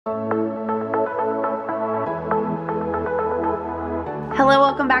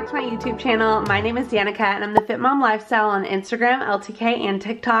back to my YouTube channel. My name is Danica and I'm the Fit Mom Lifestyle on Instagram, LTK, and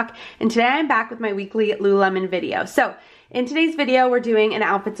TikTok. And today I'm back with my weekly Lululemon video. So in today's video, we're doing an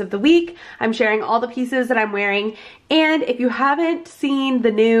outfits of the week. I'm sharing all the pieces that I'm wearing. And if you haven't seen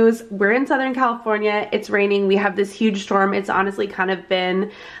the news, we're in Southern California. It's raining. We have this huge storm. It's honestly kind of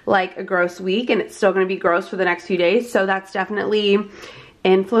been like a gross week, and it's still going to be gross for the next few days. So that's definitely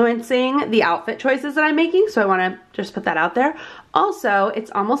influencing the outfit choices that I'm making, so I want to just put that out there. Also,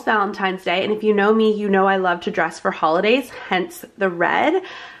 it's almost Valentine's Day, and if you know me, you know I love to dress for holidays, hence the red.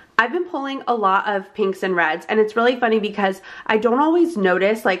 I've been pulling a lot of pinks and reds, and it's really funny because I don't always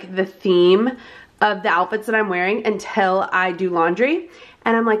notice like the theme of the outfits that I'm wearing until I do laundry.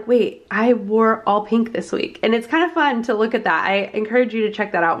 And I'm like, wait, I wore all pink this week. And it's kind of fun to look at that. I encourage you to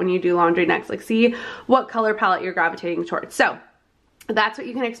check that out when you do laundry next. Like, see what color palette you're gravitating towards. So that's what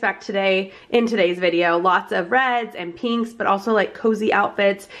you can expect today in today's video. Lots of reds and pinks, but also like cozy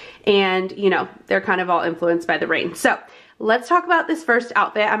outfits, and you know, they're kind of all influenced by the rain. So let's talk about this first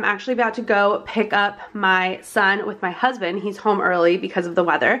outfit. I'm actually about to go pick up my son with my husband. He's home early because of the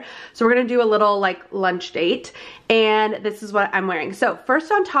weather. So we're gonna do a little like lunch date, and this is what I'm wearing. So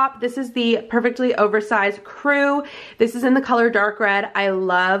first on top, this is the perfectly oversized crew. This is in the color dark red. I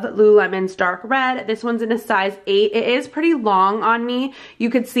love Lululemon's dark red. This one's in a size 8. It is pretty long on me. You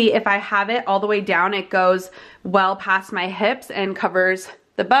could see if I have it all the way down, it goes well past my hips and covers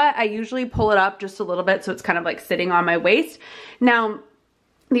the butt. I usually pull it up just a little bit so it's kind of like sitting on my waist. Now,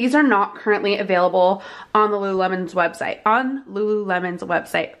 these are not currently available on the Lululemon's website,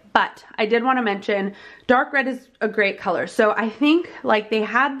 but I did want to mention dark red is a great color. So I think like they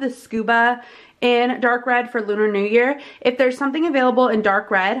had the scuba in dark red for Lunar New Year. If there's something available in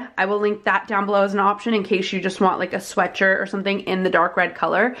dark red, I will link that down below as an option in case you just want like a sweatshirt or something in the dark red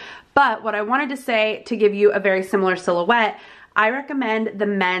color. But what I wanted to say, to give you a very similar silhouette, I recommend the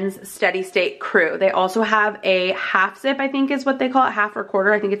men's Steady State Crew. They also have a half zip, I think is what they call it, half or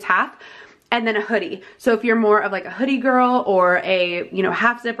quarter, I think it's half, and then a hoodie. So if you're more of like a hoodie girl or a, you know,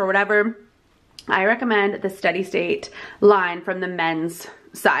 half zip or whatever, I recommend the Steady State line from the men's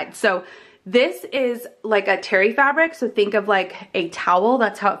side. So this is like a terry fabric, so think of like a towel.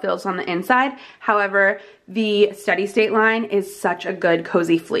 That's how it feels on the inside. However, the Steady State line is such a good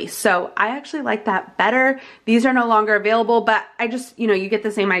cozy fleece. So I actually like that better. These are no longer available, but I just, you know, you get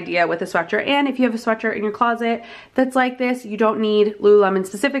the same idea with a sweatshirt. And if you have a sweatshirt in your closet that's like this, you don't need Lululemon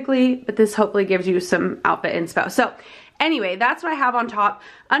specifically, but this hopefully gives you some outfit inspo. So anyway, that's what I have on top.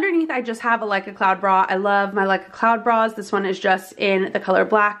 Underneath, I just have a Leica Cloud bra. I love my Leica Cloud bras. This one is just in the color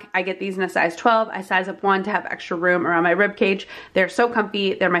black. I get these in a size 12. I size up 1 to have extra room around my rib cage. They're so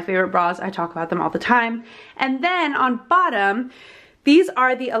comfy. They're my favorite bras. I talk about them all the time. And then on bottom, these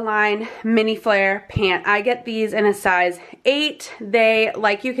are the Align Mini Flare pant. I get these in a size 8. They,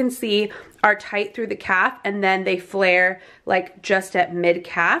 like you can see, are tight through the calf, and then they flare like just at mid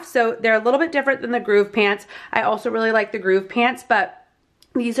calf. So they're a little bit different than the groove pants. I also really like the groove pants, but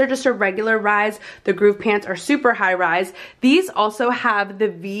these are just a regular rise. The groove pants are super high rise. These also have the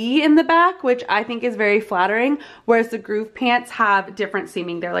V in the back, which I think is very flattering, whereas the groove pants have different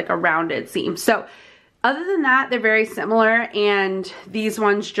seaming. They're like a rounded seam. So other than that, they're very similar, and these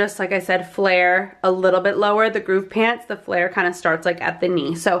ones just, like I said, flare a little bit lower. The groove pants, the flare kind of starts like at the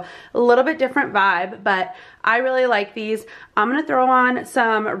knee. So a little bit different vibe, but I really like these. I'm gonna throw on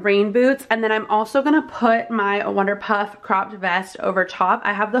some rain boots, and then I'm also gonna put my Wonder Puff cropped vest over top.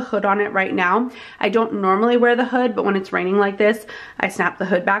 I have the hood on it right now. I don't normally wear the hood, but when it's raining like this, I snap the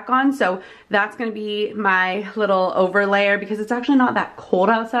hood back on. So that's gonna be my little over layer because it's actually not that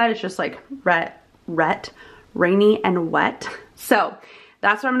cold outside. It's just like rainy and wet. So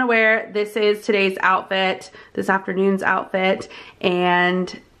that's what I'm gonna wear. This is today's outfit, this afternoon's outfit.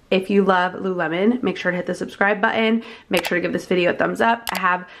 And if you love Lululemon, make sure to hit the subscribe button. Make sure to give this video a thumbs up. I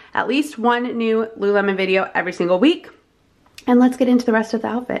have at least one new Lululemon video every single week. And let's get into the rest of the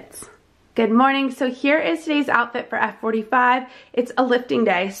outfits. Good morning. So here is today's outfit for F45. It's a lifting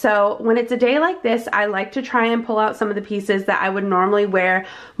day. So when it's a day like this, I like to try and pull out some of the pieces that I would normally wear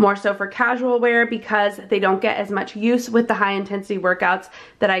more so for casual wear because they don't get as much use with the high intensity workouts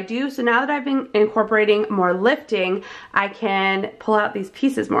that I do. So now that I've been incorporating more lifting, I can pull out these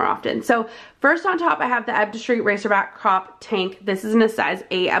pieces more often. So first on top, I have the Ebb to Street Racerback Crop Tank. This is in a size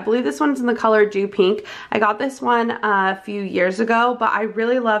 8. I believe this one's in the color Dew Pink. I got this one a few years ago, but I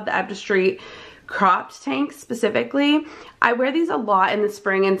really love the Ebb to Street cropped tanks specifically. I wear these a lot in the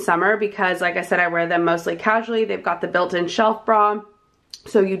spring and summer because, like I said, I wear them mostly casually. They've got the built-in shelf bra,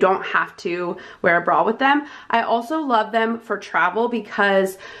 so you don't have to wear a bra with them. I also love them for travel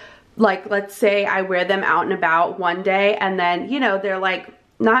because, like, let's say I wear them out and about one day and then, you know, they're like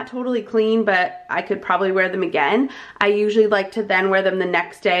not totally clean, but I could probably wear them again. I usually like to then wear them the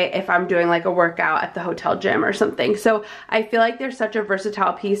next day if I'm doing like a workout at the hotel gym or something. So I feel like they're such a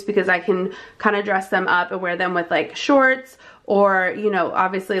versatile piece because I can kind of dress them up and wear them with like shorts, or, you know,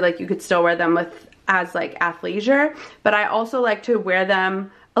 obviously like you could still wear them with as like athleisure, but I also like to wear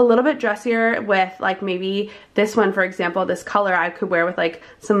them a little bit dressier with like maybe this one, for example, this color I could wear with like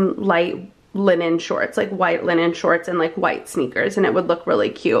some light linen shorts, like white linen shorts and like white sneakers, and it would look really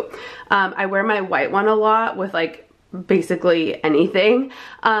cute. I wear my white one a lot with like basically anything.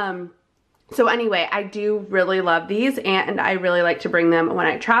 So anyway, I do really love these, and I really like to bring them when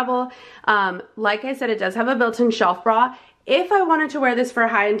I travel. Like I said, it does have a built-in shelf bra. If I wanted to wear this for a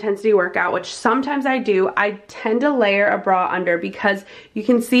high intensity workout, which sometimes I do, I tend to layer a bra under because you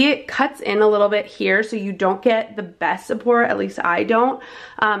can see it cuts in a little bit here, so you don't get the best support, at least I don't.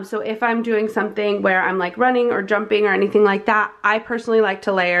 So if I'm doing something where I'm like running or jumping or anything like that, I personally like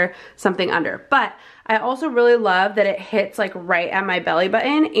to layer something under. But I also really love that it hits like right at my belly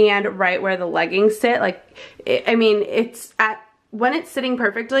button and right where the leggings sit. Like, I mean, it's at, when it's sitting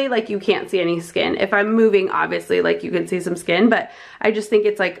perfectly, like you can't see any skin. If I'm moving, obviously, like you can see some skin, but I just think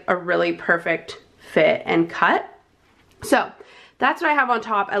it's like a really perfect fit and cut. So that's what I have on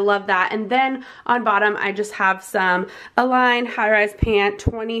top. I love that. And then on bottom, I just have some Align high-rise pant,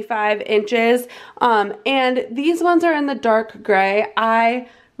 25 inches. And these ones are in the dark gray. I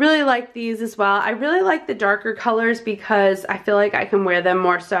really like these as well. I really like the darker colors because I feel like I can wear them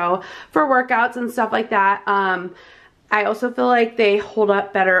more so for workouts and stuff like that. I also feel like they hold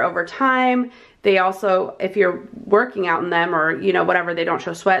up better over time. They also, if you're working out in them or, you know, whatever, they don't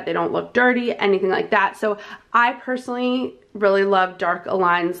show sweat, they don't look dirty, anything like that. So I personally really love dark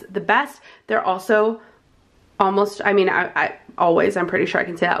Aligns the best. They're also almost, I mean, I always, I'm pretty sure I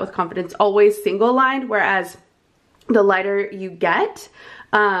can say that with confidence, always single lined, whereas the lighter you get,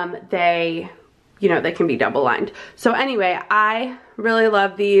 they, you know, they can be double lined. So anyway, I really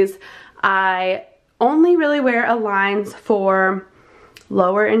love these. I only really wear Aligns for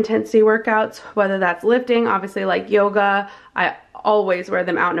lower intensity workouts, whether that's lifting, obviously like yoga. I always wear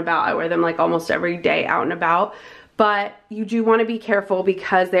them out and about. I wear them like almost every day out and about. But you do want to be careful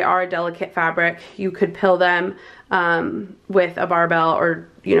because they are a delicate fabric. You could pill them with a barbell or,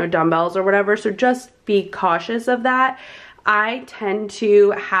 you know, dumbbells or whatever. So just be cautious of that. I tend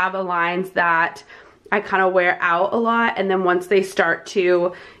to have Aligns that I kind of wear out a lot, and then once they start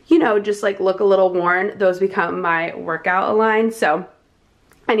to, you know, just like look a little worn, those become my workout Aligns. So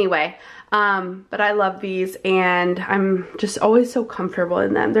anyway, but I love these, and I'm just always so comfortable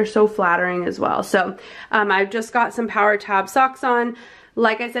in them. They're so flattering as well. So I've just got some Power Tab socks on.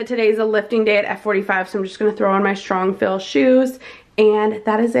 Like I said, today is a lifting day at F45, so I'm just gonna throw on my Strong Fill shoes, and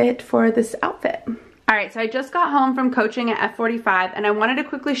that is it for this outfit. Alright, so I just got home from coaching at F45, and I wanted to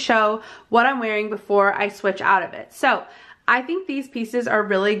quickly show what I'm wearing before I switch out of it. So I think these pieces are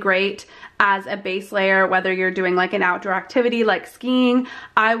really great as a base layer, whether you're doing like an outdoor activity like skiing.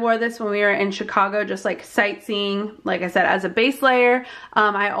 I wore this when we were in Chicago, just like sightseeing, like I said, as a base layer.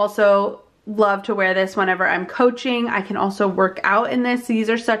 I also love to wear this whenever I'm coaching. I can also work out in this. These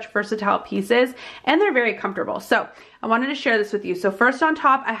are such versatile pieces, and they're very comfortable. So I wanted to share this with you. So first on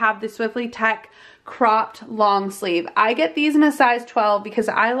top, I have the Swiftly Tech cropped long sleeve. I get these in a size 12 because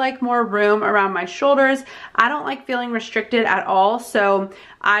I like more room around my shoulders. I don't like feeling restricted at all, so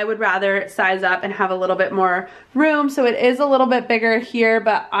I would rather size up and have a little bit more room. So it is a little bit bigger here,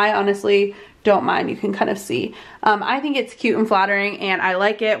 but I honestly don't mind. You can kind of see. I think it's cute and flattering, and I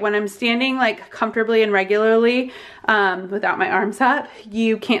like it when I'm standing like comfortably and regularly without my arms up.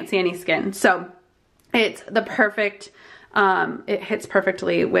 You can't see any skin, so it's the perfect, it hits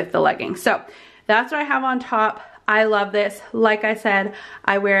perfectly with the leggings. So that's what I have on top. I love this. Like I said,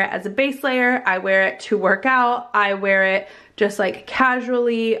 I wear it as a base layer. I wear it to work out. I wear it just like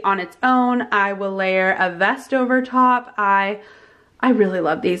casually on its own. I will layer a vest over top. I really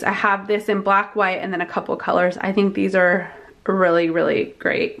love these. I have this in black, white, and then a couple colors. I think these are a really, really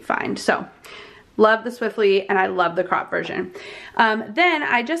great find. So love the Swiftly, and I love the crop version. Then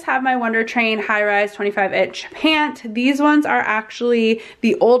I just have my Wonder Train high-rise 25-inch pant. These ones are actually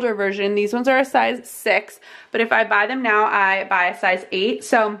the older version. These ones are a size 6, but if I buy them now, I buy a size 8.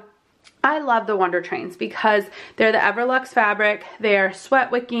 So I love the Wonder Trains because they're the Everlux fabric. They're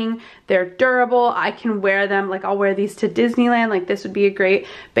sweat wicking. They're durable. I can wear them, like I'll wear these to Disneyland. Like this would be a great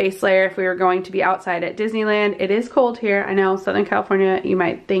base layer if we were going to be outside at Disneyland. It is cold here. I know Southern California, you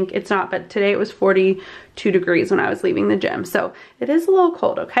might think it's not, but today it was 42 degrees when I was leaving the gym. So it is a little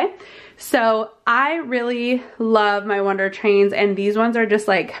cold, okay? So I really love my Wonder Trains, and these ones are just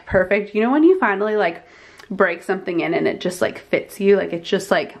like perfect. You know when you finally like break something in and it just like fits you. Like it's just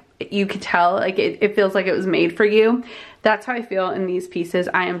like, you could tell like it feels like it was made for you. That's how I feel in these pieces.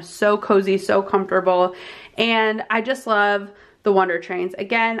 I am so cozy, so comfortable, and I just love the Wonder Trains.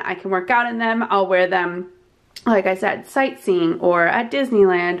 Again, I can work out in them. I'll wear them, like I said, sightseeing or at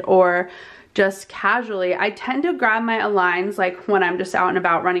Disneyland or just casually. I tend to grab my Aligns like when I'm just out and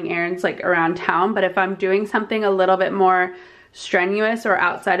about running errands like around town, but if I'm doing something a little bit more strenuous or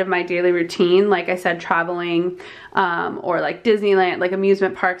outside of my daily routine, like I said, traveling or like Disneyland, like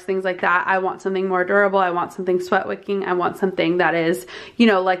amusement parks, things like that, I want something more durable. I want something sweat wicking. I want something that is, you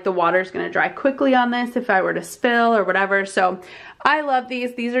know, like the water's gonna dry quickly on this if I were to spill or whatever. So I love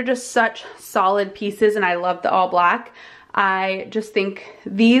these. These are just such solid pieces, and I love the all black. I just think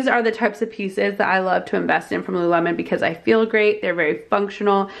these are the types of pieces that I love to invest in from Lululemon because I feel great. They're very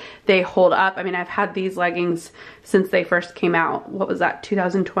functional. They hold up. I mean, I've had these leggings since they first came out. What was that,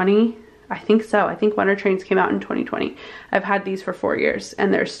 2020? I think so. I think Wonder Trains came out in 2020. I've had these for 4 years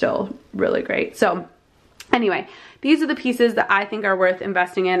and they're still really great. So anyway, these are the pieces that I think are worth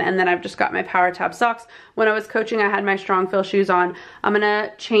investing in. And then I've just got my Power Tab socks. When I was coaching, I had my Strong Feel shoes on. I'm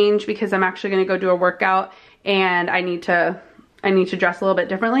gonna change because I'm actually gonna go do a workout and I need to dress a little bit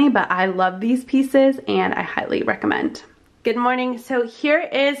differently, but I love these pieces and I highly recommend. Good morning. So here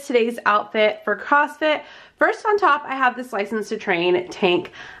is today's outfit for CrossFit. First on top, I have this License to Train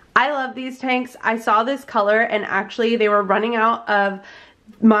tank. I love these tanks. I saw this color and actually they were running out of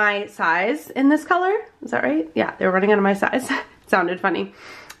my size in this color. Is that right? Yeah, they were running out of my size. It sounded funny.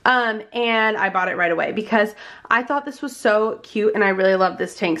 And I bought it right away because I thought this was so cute and I really love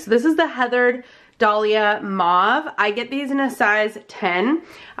this tank. So this is the Heathered Dahlia Mauve. I get these in a size 10.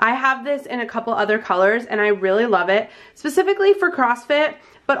 I have this in a couple other colors and I really love it, specifically for CrossFit,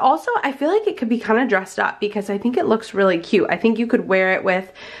 but also I feel like it could be kind of dressed up because I think it looks really cute. I think you could wear it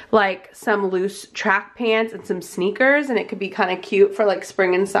with like some loose track pants and some sneakers and it could be kind of cute for like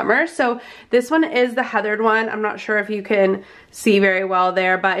spring and summer. So this one is the heathered one. I'm not sure if you can see very well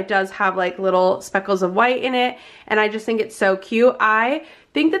there, but it does have like little speckles of white in it and I just think it's so cute. I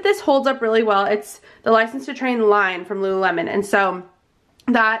think that this holds up really well. It's the License to Train line from Lululemon, and so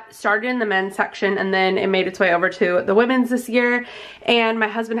that started in the men's section and then it made its way over to the women's this year, and my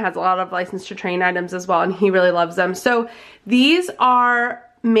husband has a lot of License to Train items as well and he really loves them. So these are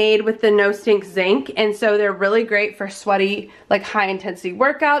made with the No Stink zinc, and so they're really great for sweaty, like high intensity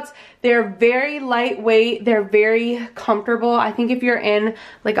workouts. They're very lightweight, they're very comfortable. I think if you're in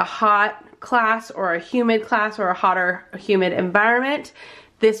like a hot class or a humid class or a hotter humid environment,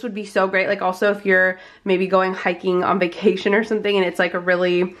 this would be so great. Like also if you're maybe going hiking on vacation or something and it's like a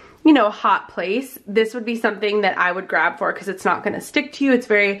really, you know, hot place, this would be something that I would grab for because it's not going to stick to you. It's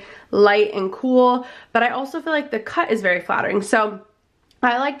very light and cool, but I also feel like the cut is very flattering. So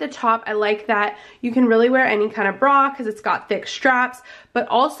I like the top. I like that you can really wear any kind of bra because it's got thick straps, but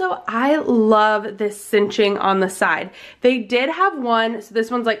also I love this cinching on the side. They did have one, so this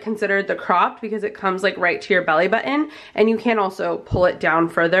one's like considered the cropped because it comes like right to your belly button, and you can also pull it down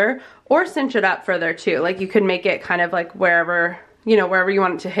further or cinch it up further too. Like you can make it kind of like wherever, you know, wherever you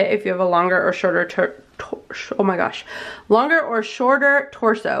want it to hit. If you have a longer or shorter longer or shorter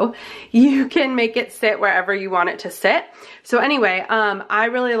torso, you can make it sit wherever you want it to sit. So anyway, I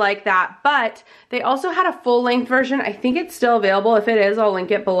really like that, but they also had a full length version. I think it's still available. If it is, I'll link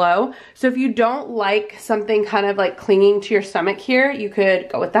it below. So if you don't like something kind of like clinging to your stomach here, you could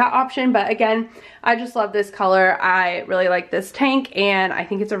go with that option. But again, I just love this color. I really like this tank and I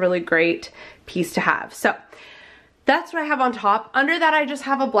think it's a really great piece to have. So that's what I have on top. Under that, I just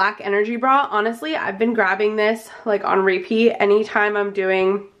have a black energy bra. Honestly, I've been grabbing this like on repeat anytime I'm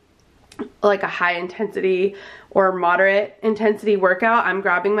doing like a high intensity or moderate intensity workout. I'm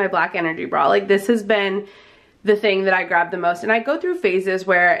grabbing my black energy bra. Like this has been the thing that I grab the most, and I go through phases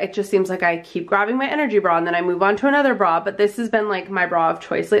where it just seems like I keep grabbing my energy bra and then I move on to another bra, but this has been like my bra of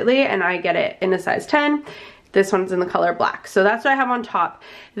choice lately, and I get it in a size 10. This one's in the color black. So that's what I have on top.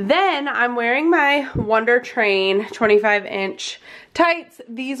 Then I'm wearing my Wonder Train 25-inch tights.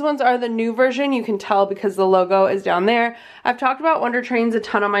 These ones are the new version. You can tell because the logo is down there. I've talked about Wonder Trains a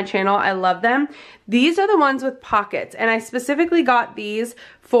ton on my channel. I love them. These are the ones with pockets, and I specifically got these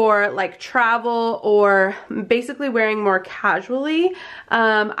for like travel or basically wearing more casually.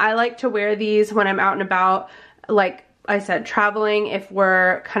 I like to wear these when I'm out and about, like I said, traveling. If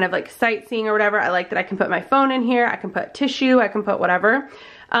we're kind of like sightseeing or whatever, I like that I can put my phone in here, I can put tissue, I can put whatever.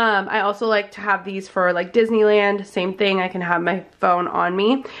 I also like to have these for like Disneyland, same thing, I can have my phone on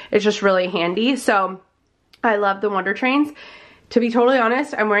me. It's just really handy. So I love the Wonder Trains. To be totally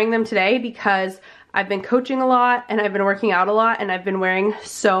honest, I'm wearing them today because I've been coaching a lot and I've been working out a lot and I've been wearing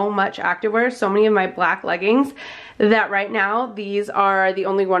so much activewear, so many of my black leggings, that right now these are the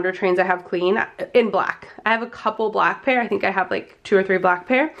only Wonder Trains I have clean in black. I have a couple black pair. I think I have like 2 or 3 black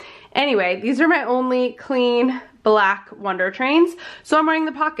pair. Anyway, these are my only clean black Wonder Trains. So I'm wearing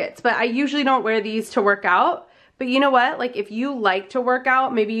the pockets, but I usually don't wear these to work out. But you know what? Like if you like to work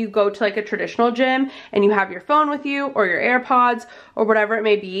out, maybe you go to like a traditional gym and you have your phone with you or your AirPods or whatever it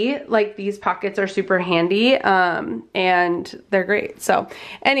may be, like these pockets are super handy and they're great. So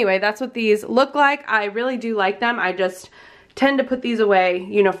anyway, that's what these look like. I really do like them. I just tend to put these away,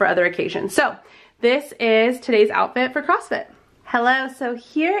 you know, for other occasions. So this is today's outfit for CrossFit. Hello, so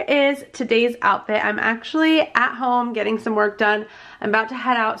here is today's outfit. I'm actually at home getting some work done. I'm about to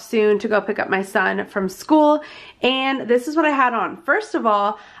head out soon to go pick up my son from school, and this is what I had on. First of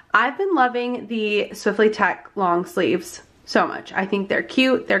all, I've been loving the Swiftly Tech long sleeves so much. I think they're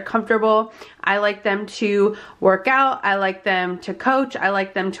cute, they're comfortable. I like them to work out, I like them to coach, I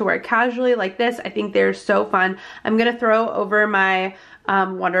like them to wear casually like this. I think they're so fun. I'm gonna throw over my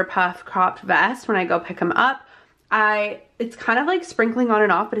Wonder Puff cropped vest when I go pick him up. It's kind of like sprinkling on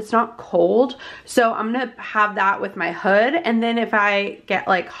and off, but it's not cold. So I'm gonna have that with my hood. And then if I get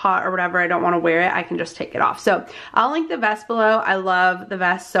like hot or whatever, I don't wanna wear it, I can just take it off. So I'll link the vest below. I love the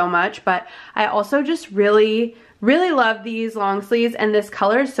vest so much, but I also just really love these long sleeves, and this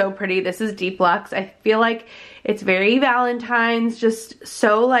color is so pretty. This is Deep Luxe. I feel like it's very Valentine's, just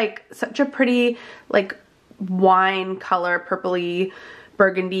so like such a pretty like wine color, purpley,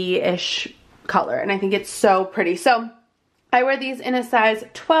 burgundy-ish color, and I think it's so pretty. So I wear these in a size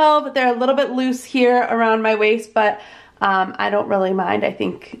 12. They're a little bit loose here around my waist, but I don't really mind. I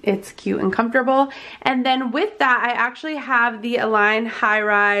think it's cute and comfortable. And then with that, I actually have the Align High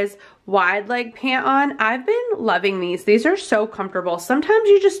Rise wide leg pant on. I've been loving these. These are so comfortable. Sometimes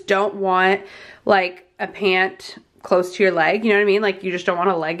you just don't want like a pant close to your leg, you know what I mean? Like you just don't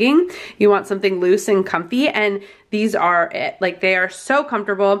want a legging. You want something loose and comfy, and these are it. Like they are so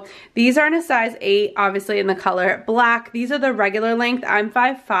comfortable. These are in a size 8, obviously in the color black. These are the regular length. I'm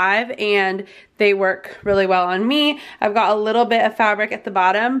 5'5", and they work really well on me. I've got a little bit of fabric at the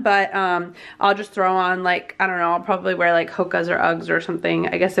bottom, but I'll just throw on like, I don't know, I'll probably wear like Hoka's or Uggs or something.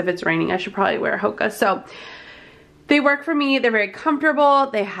 I guess if it's raining, I should probably wear Hoka. So they work for me. They're very comfortable.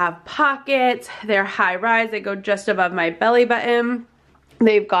 They have pockets. They're high rise. They go just above my belly button.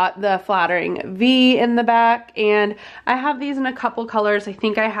 They've got the flattering V in the back, and I have these in a couple colors. I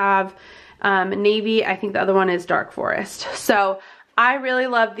think I have navy. I think the other one is dark forest. So I really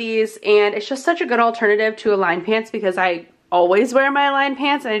love these, and it's just such a good alternative to Align pants because I always wear my Align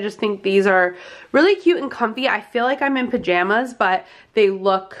pants, and I just think these are really cute and comfy. I feel like I'm in pajamas, but they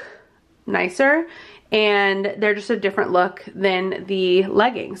look nicer, and they're just a different look than the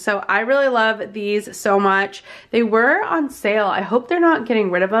leggings. So I really love these so much. They were on sale. I hope they're not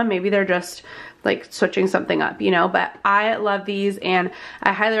getting rid of them. Maybe they're just like switching something up, you know, but I love these and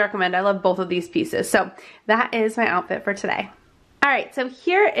I highly recommend. I love both of these pieces. So that is my outfit for today. All right, so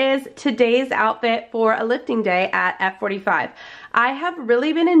here is today's outfit for a lifting day at F45. I have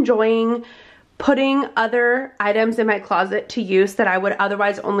really been enjoying putting other items in my closet to use that I would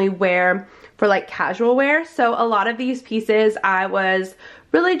otherwise only wear for like casual wear. So a lot of these pieces I was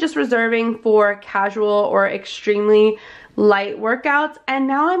really just reserving for casual or extremely light workouts, and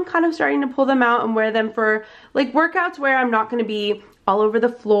now I'm kind of starting to pull them out and wear them for like workouts where I'm not going to be all over the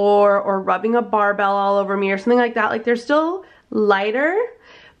floor or rubbing a barbell all over me or something like that. Like they're still lighter,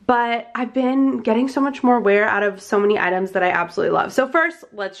 but I've been getting so much more wear out of so many items that I absolutely love. So first,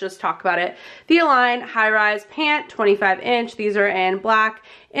 let's just talk about it. The Align High Rise Pant, 25 inch. These are in black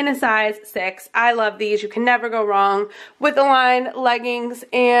in a size 6. I love these. You can never go wrong with Align leggings,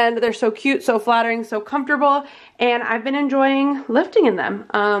 and they're so cute, so flattering, so comfortable, and I've been enjoying lifting in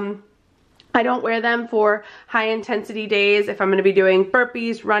them. I don't wear them for high intensity days. If I'm going to be doing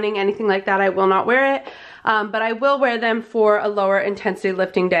burpees, running, anything like that, I will not wear it. But I will wear them for a lower intensity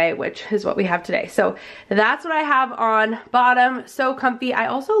lifting day, which is what we have today. So that's what I have on bottom. So comfy. I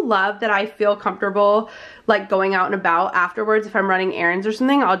also love that I feel comfortable like going out and about afterwards. If I'm running errands or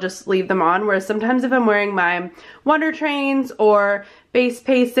something, I'll just leave them on. Whereas sometimes if I'm wearing my Wonder Trains or base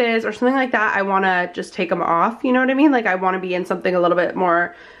paces or something like that, I want to just take them off. You know what I mean? Like I want to be in something a little bit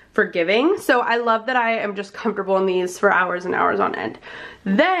more forgiving. So I love that I am just comfortable in these for hours and hours on end.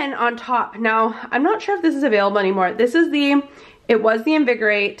 Then on top, now I'm not sure if this is available anymore. This is it was the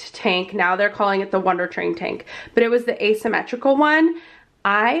Invigorate tank. Now they're calling it the Wonder Train tank, but it was the asymmetrical one.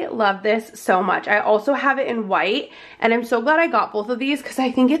 I love this so much. I also have it in white, and I'm so glad I got both of these because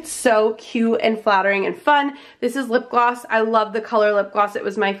I think it's so cute and flattering and fun. This is lip gloss. I love the color lip gloss. It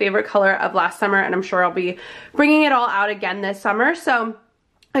was my favorite color of last summer, and I'm sure I'll be bringing it all out again this summer. So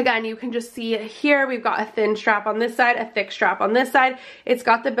again, you can just see it here. We've got a thin strap on this side, a thick strap on this side. It's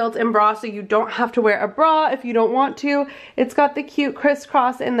got the built-in bra, so you don't have to wear a bra if you don't want to. It's got the cute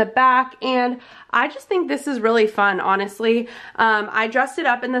crisscross in the back, and I just think this is really fun, honestly. I dressed it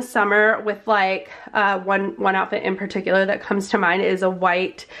up in the summer with like one outfit in particular that comes to mind is a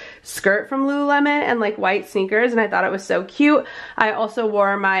white skirt from Lululemon and like white sneakers, and I thought it was so cute. I also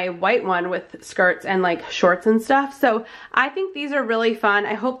wore my white one with skirts and like shorts and stuff, so I think these are really fun.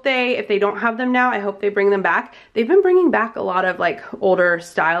 I hope if they don't have them now, I hope they bring them back. They've been bringing back a lot of like older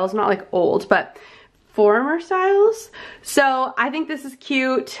styles, not like old, but former styles. So I think this is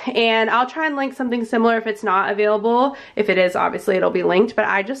cute, and I'll try and link something similar if it's not available. If it is, obviously it'll be linked, but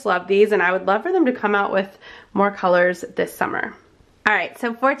I just love these, and I would love for them to come out with more colors this summer. All right,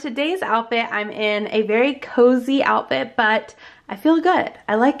 so for today's outfit, I'm in a very cozy outfit, but I feel good.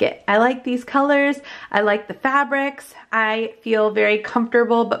 I like it. I like these colors. I like the fabrics. I feel very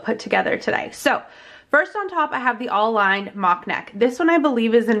comfortable but put together today. So first on top, I have the all-lined mock neck. This one I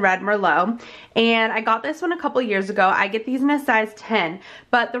believe is in red Merlot, and I got this one a couple years ago. I get these in a size 10,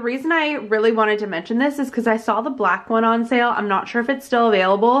 but the reason I really wanted to mention this is because I saw the black one on sale. I'm not sure if it's still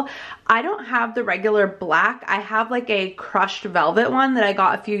available. I don't have the regular black. I have like a crushed velvet one that I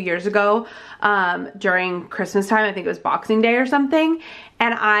got a few years ago during Christmas time. I think it was Boxing Day or something.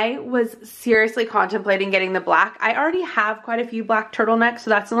 And I was seriously contemplating getting the black. I already have quite a few black turtlenecks,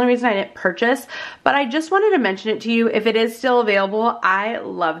 so that's the only reason I didn't purchase. But I just wanted to mention it to you. If it is still available, I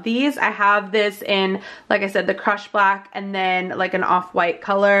love these. I have this in, like I said, the crushed black, and then like an off-white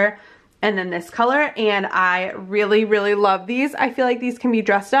color, and then this color, and I really, really love these. I feel like these can be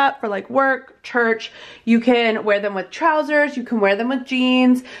dressed up for like work, church. You can wear them with trousers, you can wear them with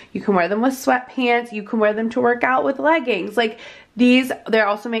jeans, you can wear them with sweatpants, you can wear them to work out with leggings. Like these, they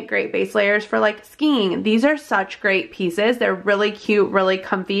also make great base layers for like skiing. These are such great pieces. They're really cute, really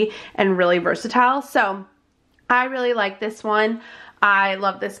comfy, and really versatile. So I really like this one. I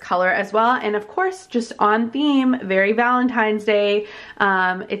love this color as well, and of course, just on theme, very Valentine's Day.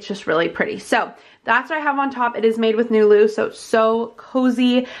 It's just really pretty. So that's what I have on top. It is made with Nulu, so it's so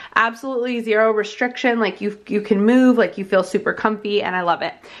cozy, absolutely zero restriction. Like you can move, like you feel super comfy, and I love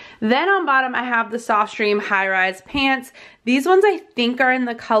it. Then on bottom, I have the Soft Stream high-rise pants. These ones I think are in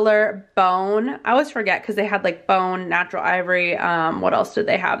the color Bone. I always forget because they had like Bone, Natural Ivory. What else did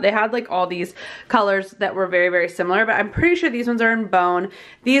they have? They had like all these colors that were very, very similar, but I'm pretty sure these ones are in Bone.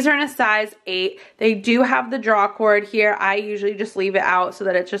 These are in a size 8. They do have the draw cord here. I usually just leave it out so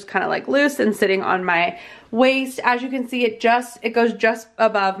that it's just kind of like loose and sitting on my waist. As you can see, it goes just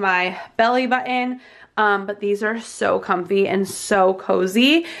above my belly button. But these are so comfy and so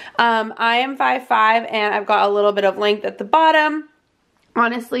cozy. I am 5'5", and I've got a little bit of length at the bottom.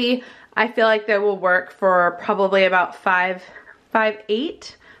 Honestly, I feel like they will work for probably about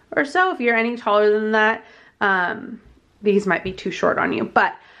 5'8" or so. If you're any taller than that, these might be too short on you.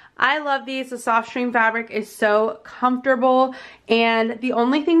 But I love these. The Soft Stream fabric is so comfortable, and the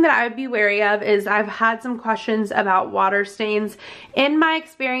only thing that I would be wary of is I've had some questions about water stains. In my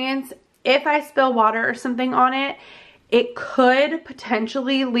experience, if I spill water or something on it, it could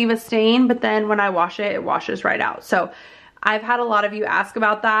potentially leave a stain, but then when I wash it, it washes right out. So I've had a lot of you ask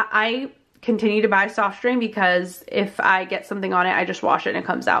about that. I continue to buy Soft Stream because if I get something on it, I just wash it and it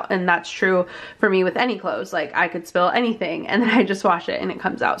comes out. And that's true for me with any clothes. Like I could spill anything and then I just wash it and it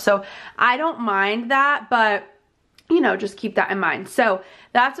comes out. So I don't mind that, but you know, just keep that in mind. So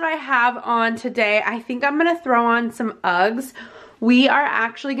that's what I have on today. I think I'm gonna throw on some Uggs. We are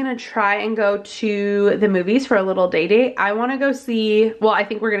actually gonna try and go to the movies for a little day date. I wanna go see, well, I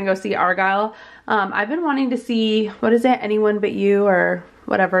think we're gonna go see Argyle. I've been wanting to see, what is it, Anyone But You, or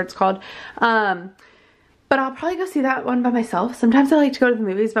whatever it's called. But I'll probably go see that one by myself. Sometimes I like to go to the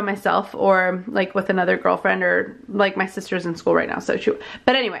movies by myself, or like with another girlfriend, or like my sister's in school right now, so shoot.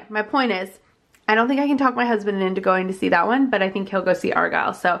 But anyway, my point is, I don't think I can talk my husband into going to see that one, but I think he'll go see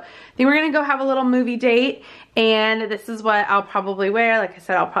Argyle. So I think we're gonna go have a little movie date, and this is what I'll probably wear. Like I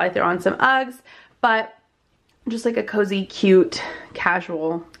said, I'll probably throw on some Uggs, but just like a cozy, cute,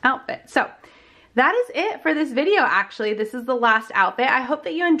 casual outfit. So that is it for this video. Actually, this is the last outfit. I hope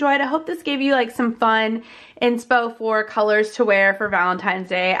that you enjoyed. I hope this gave you like some fun inspo for colors to wear for Valentine's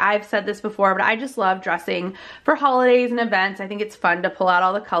Day. I've said this before, but I just love dressing for holidays and events. I think it's fun to pull out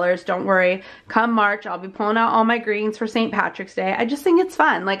all the colors. Don't worry, come March, I'll be pulling out all my greens for St. Patrick's Day. I just think it's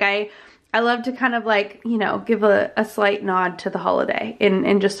fun. Like I I love to kind of like, you know, give a slight nod to the holiday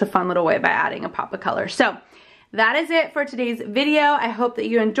in just a fun little way by adding a pop of color. So that is it for today's video. I hope that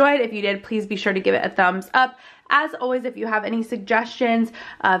you enjoyed. If you did, please be sure to give it a thumbs up. As always, if you have any suggestions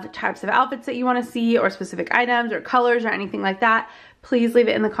of types of outfits that you want to see or specific items or colors or anything like that, please leave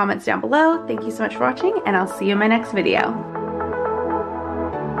it in the comments down below. Thank you so much for watching, and I'll see you in my next video.